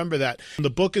 I remember that. The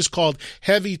book is called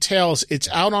Heavy Tales. It's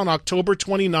out on October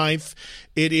 29th.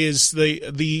 It is the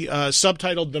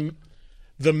subtitled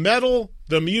The Metal,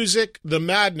 the Music, the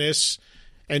Madness.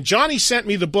 And Johnny sent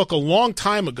me the book a long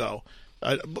time ago.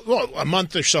 A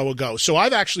month or so ago. So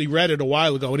I've actually read it a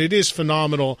while ago, and it is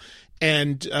phenomenal.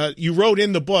 And you wrote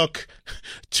in the book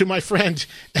to my friend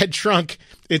Ed Trunk,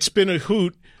 it's been a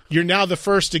hoot. You're now the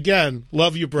first again.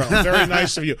 Love you, bro. Very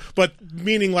nice of you. But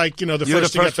meaning like, the You're first the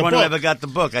to get first the one book. who ever got the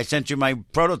book. I sent you my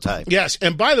prototype. Yes.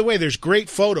 And by the way, there's great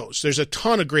photos. There's a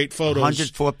ton of great photos.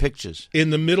 104 pictures. In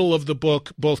the middle of the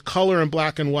book, both color and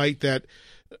black and white that,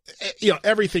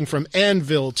 everything from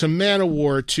Anvil to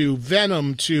Manowar to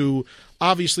Venom to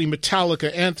obviously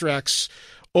Metallica, Anthrax,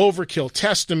 Overkill,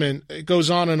 Testament, it goes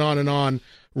on and on and on.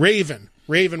 Raven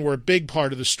were a big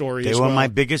part of the story They as were well. my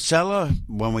biggest seller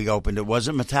when we opened. It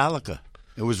wasn't Metallica.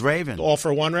 It was Raven. All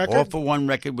for One record? All for One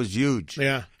record was huge.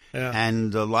 Yeah.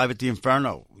 And Live at the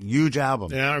Inferno, huge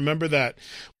album. Yeah, I remember that.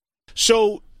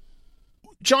 So,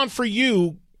 John, for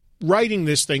you, writing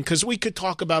this thing, because we could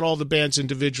talk about all the bands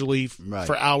individually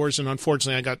for hours, and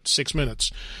unfortunately I got 6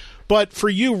 minutes. But for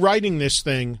you, writing this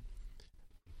thing,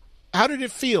 how did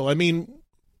it feel? I mean,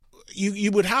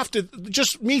 you would have to,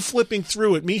 just me flipping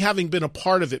through it, me having been a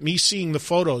part of it, me seeing the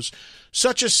photos,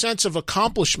 such a sense of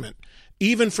accomplishment,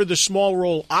 even for the small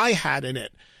role I had in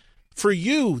it. For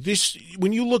you, this,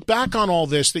 when you look back on all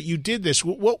this, that you did this,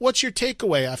 what's your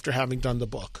takeaway after having done the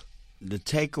book? The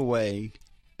takeaway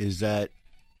is that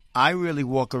I really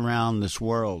walk around this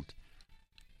world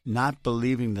not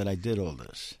believing that I did all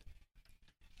this.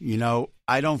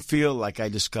 I don't feel like I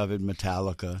discovered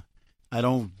Metallica. I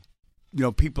don't,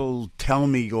 people tell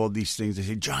me all these things. They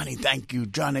say, Johnny, thank you.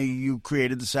 Johnny, you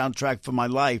created the soundtrack for my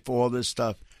life, all this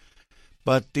stuff.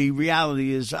 But the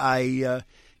reality is I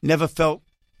never felt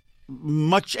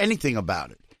much anything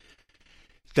about it.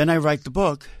 Then I write the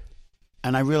book,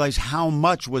 And I realized how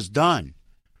much was done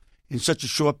in such a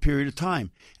short period of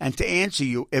time. And to answer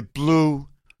you, it blew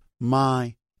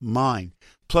my mind.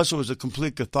 Plus, it was a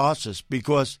complete catharsis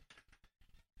because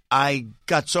I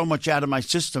got so much out of my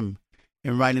system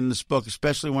in writing this book,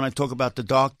 especially when I talk about the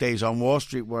dark days on Wall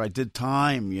Street where I did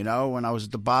time, when I was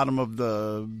at the bottom of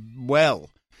the well.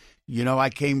 I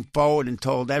came forward and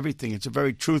told everything. It's a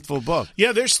very truthful book.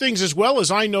 Yeah, there's things, as well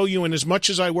as I know you and as much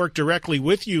as I worked directly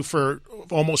with you for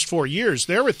almost 4 years,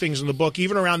 there were things in the book,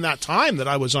 even around that time, that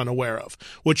I was unaware of,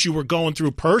 what you were going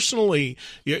through personally,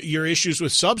 your issues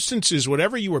with substances,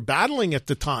 whatever you were battling at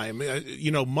the time,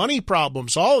 money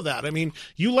problems, all of that. I mean,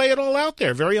 you lay it all out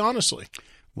there very honestly.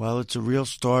 Well, it's a real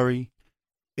story.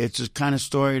 It's a kind of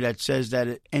story that says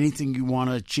that anything you want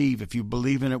to achieve, if you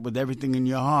believe in it with everything in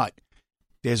your heart,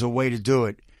 there's a way to do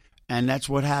it. And that's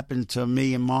what happened to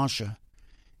me and Marsha.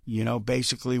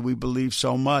 Basically we believed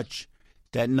so much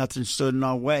that nothing stood in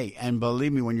our way. And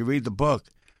believe me, when you read the book,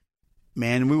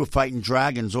 man, we were fighting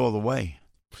dragons all the way.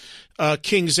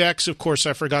 King's X, of course,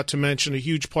 I forgot to mention, a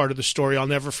huge part of the story. I'll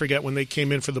never forget when they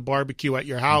came in for the barbecue at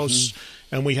your house,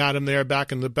 and we had them there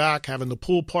back in the back having the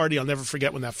pool party. I'll never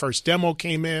forget when that first demo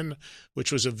came in,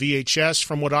 which was a VHS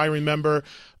from what I remember.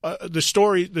 The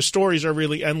stories are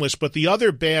really endless, but the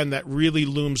other band that really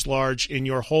looms large in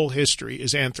your whole history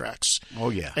is Anthrax.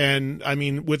 Oh, yeah. And, I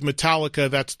mean, with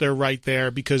Metallica, they're right there,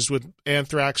 because with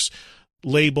Anthrax,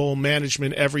 label,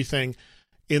 management, everything,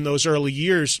 in those early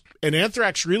years, and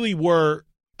Anthrax really were,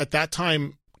 at that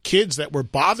time, kids that were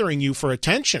bothering you for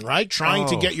attention, right? Trying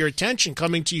to get your attention,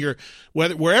 coming to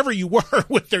wherever you were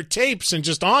with their tapes and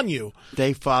just on you.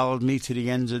 They followed me to the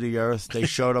ends of the earth. They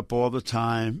showed up all the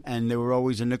time, and they were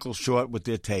always a nickel short with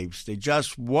their tapes. They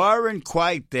just weren't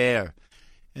quite there.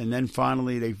 And then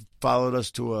finally they followed us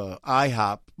to a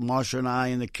IHOP. Marsha and I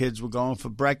and the kids were going for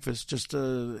breakfast just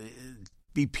to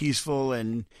be peaceful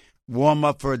and warm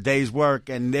up for a day's work,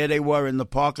 and there they were in the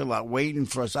parking lot waiting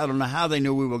for us. I don't know how they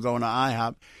knew we were going to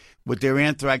IHOP with their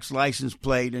Anthrax license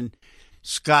plate, and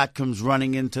Scott comes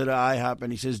running into the IHOP,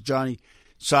 and he says, "Johnny,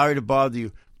 sorry to bother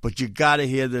you, but you got to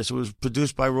hear this. It was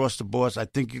produced by Ross the Boss. I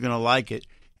think you're going to like it."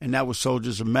 And that was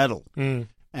Soldiers of Metal.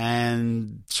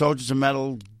 And Soldiers of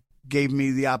Metal gave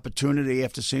me the opportunity,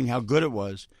 after seeing how good it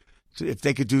was, if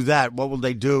they could do that, what will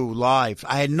they do live?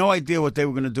 I had no idea what they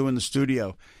were going to do in the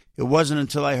studio. It wasn't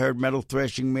until I heard Metal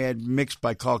Thrashing Mad mixed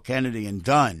by Carl Kennedy and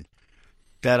done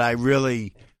that I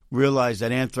really realized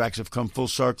that Anthrax have come full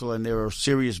circle and they're a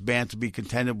serious band to be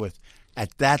contended with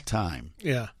at that time.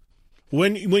 Yeah.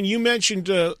 When you mentioned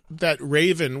that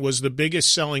Raven was the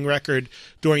biggest selling record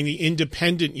during the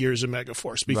independent years of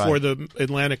Megaforce, before the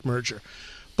Atlantic merger.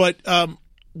 But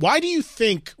why do you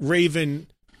think Raven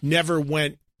never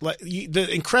went? The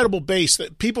incredible bass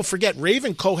that people forget,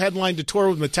 Raven co-headlined a tour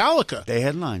with Metallica. They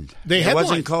headlined. It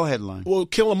wasn't co-headlined. Well,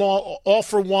 Kill 'Em All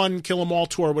for One, Kill 'Em All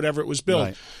tour, whatever it was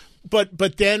billed. Right.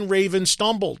 But then Raven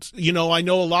stumbled. I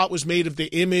know a lot was made of the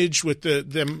image with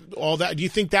them, all that. Do you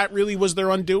think that really was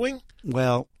their undoing?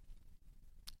 Well,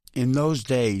 in those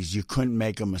days, you couldn't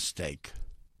make a mistake.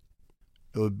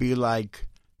 It would be like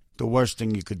the worst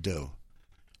thing you could do.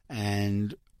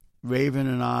 And Raven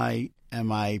and I and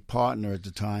my partner at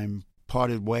the time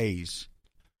parted ways,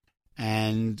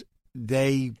 and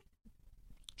they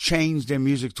changed their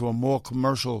music to a more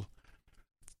commercial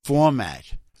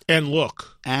format. And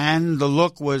look. And the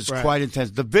look was quite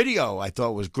intense. The video, I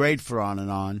thought, was great for On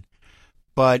and On,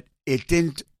 but it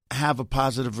didn't have a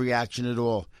positive reaction at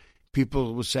all.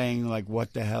 People were saying, like,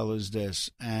 what the hell is this?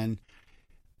 And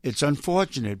it's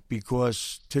unfortunate,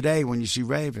 because today when you see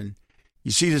Raven,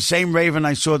 you see the same Raven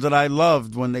I saw that I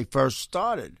loved when they first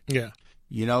started. Yeah.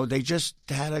 They just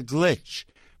had a glitch.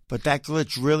 But that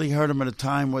glitch really hurt them at a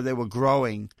time where they were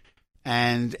growing,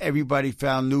 and everybody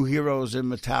found new heroes in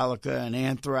Metallica and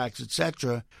Anthrax,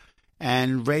 etc.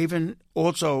 And Raven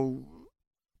also,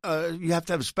 you have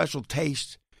to have a special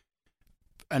taste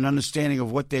and understanding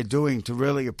of what they're doing to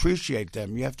really appreciate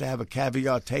them. You have to have a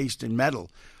caviar taste in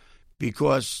metal,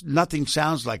 because nothing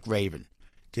sounds like Raven.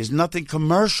 There's nothing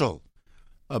commercial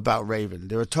about Raven.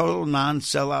 They're a total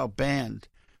non-sellout band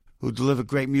who deliver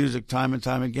great music time and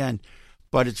time again.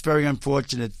 But it's very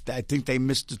unfortunate. I think they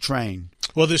missed the train.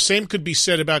 Well, the same could be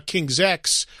said about King's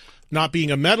X not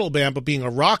being a metal band, but being a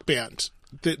rock band.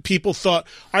 That people thought,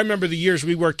 I remember the years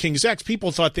we were King's X,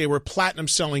 people thought they were a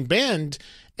platinum-selling band,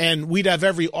 and we'd have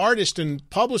every artist and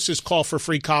publicist call for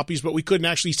free copies, but we couldn't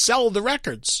actually sell the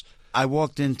records. I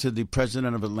walked into the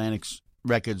president of Atlantic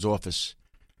Records office,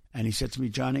 and he said to me,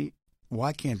 "Johnny,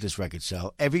 why can't this record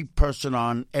sell? Every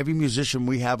musician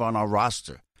we have on our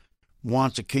roster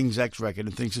wants a King's X record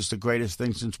and thinks it's the greatest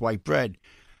thing since white bread.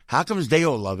 How comes they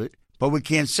all love it, but we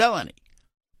can't sell any.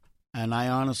 And I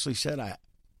honestly said,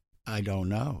 I don't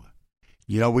know.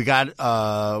 We got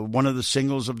one of the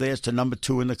singles of theirs to number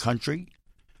 2 in the country.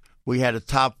 We had a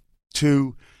top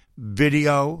 2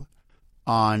 video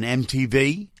on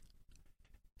MTV.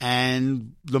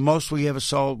 And the most we ever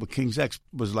sold with King's X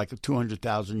was like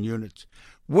 200,000 units,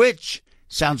 which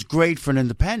sounds great for an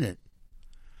independent.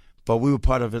 But we were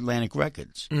part of Atlantic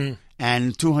Records.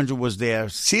 And 200 was their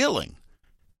ceiling.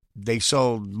 They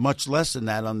sold much less than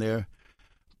that on their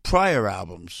prior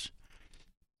albums.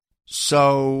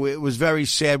 So it was very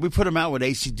sad. We put them out with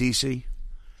AC/DC,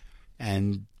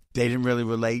 and they didn't really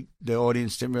relate. The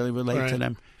audience didn't really relate to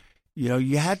them.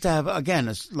 You had to have, again,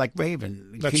 it's like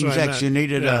Raven, That's King's X. You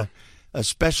needed Yeah. a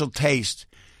special taste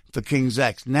for King's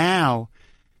X. Now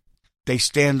they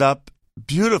stand up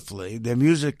beautifully. Their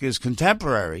music is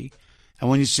contemporary. And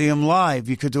when you see them live,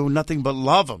 you could do nothing but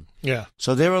love them. Yeah.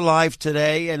 So they're alive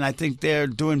today, and I think they're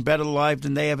doing better live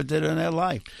than they ever did in their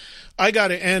life. I got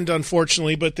to end,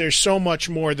 unfortunately, but there's so much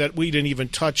more that we didn't even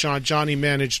touch on. Johnny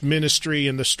Managed Ministry,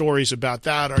 and the stories about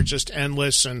that are just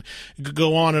endless, and it could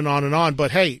go on and on and on.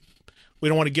 But hey, we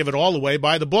don't want to give it all away.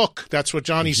 Buy the book. That's what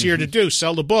Johnny's here to do.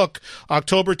 Sell the book.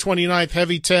 October 29th,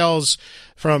 Heavy Tales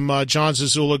from Jon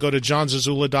Zazula. Go to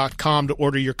jonzazula.com to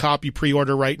order your copy.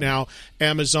 Pre-order right now.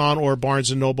 Amazon or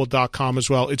barnesandnoble.com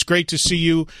as well. It's great to see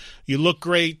you. You look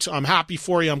great. I'm happy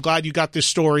for you. I'm glad you got this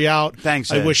story out. Thanks,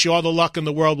 I Ed. wish you all the luck in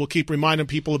the world. We'll keep reminding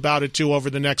people about it, too,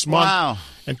 over the next month. Wow.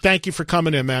 And thank you for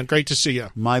coming in, man. Great to see you.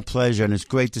 My pleasure, and it's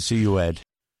great to see you, Ed.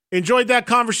 Enjoyed that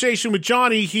conversation with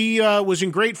Johnny. He was in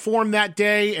great form that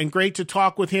day, and great to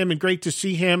talk with him and great to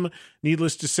see him.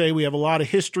 Needless to say, we have a lot of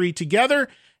history together.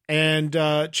 And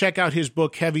check out his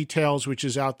book, Heavy Tales, which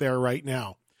is out there right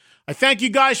now. I thank you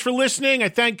guys for listening. I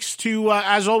thanks to,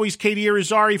 as always, Katie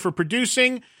Irizarry for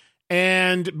producing.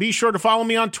 And be sure to follow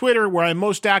me on Twitter, where I'm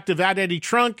most active at Eddie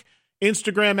Trunk.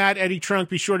 Instagram at Eddie Trunk.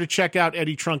 Be sure to check out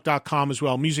eddietrunk.com as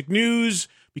well. Music news.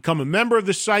 Become a member of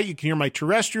the site. You can hear my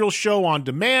terrestrial show on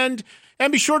demand.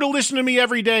 And be sure to listen to me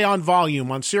every day on volume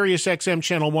on Sirius XM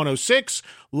Channel 106,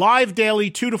 live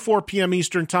daily 2 to 4 p.m.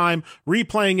 Eastern Time,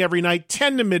 replaying every night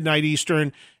 10 to midnight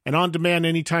Eastern, and on demand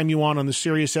anytime you want on the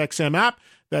Sirius XM app.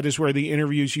 That is where the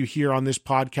interviews you hear on this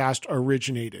podcast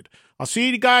originated. I'll see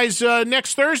you guys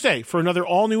next Thursday for another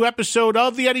all-new episode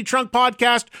of the Eddie Trunk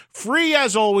Podcast, free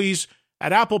as always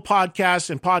at Apple Podcasts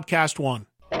and Podcast One.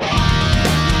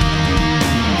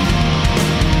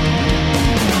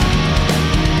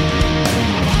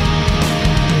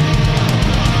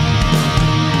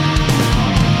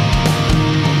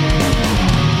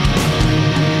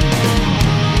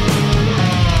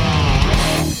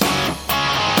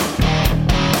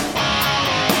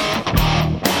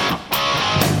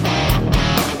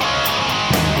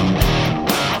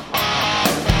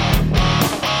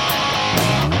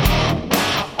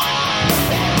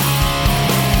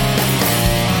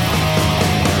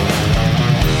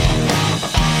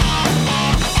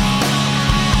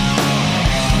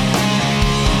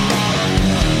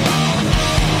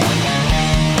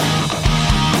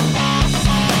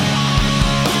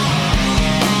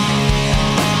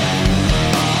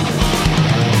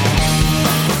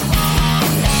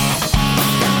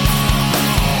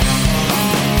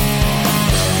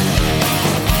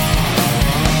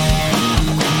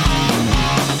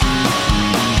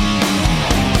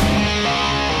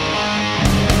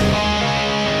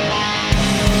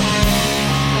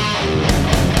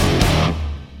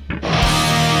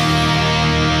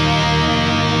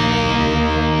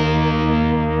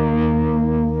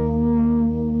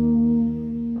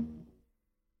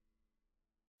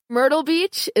 Myrtle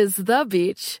Beach is the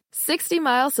beach. 60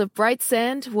 miles of bright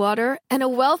sand, water, and a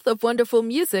wealth of wonderful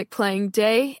music playing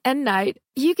day and night.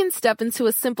 You can step into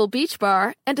a simple beach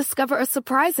bar and discover a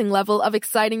surprising level of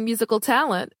exciting musical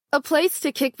talent. A place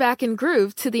to kick back and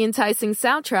groove to the enticing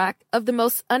soundtrack of the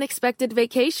most unexpected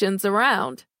vacations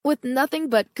around. With nothing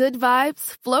but good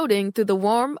vibes floating through the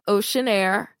warm ocean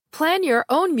air. Plan your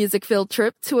own music-filled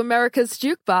trip to America's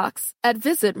Jukebox at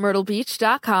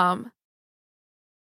visitmyrtlebeach.com.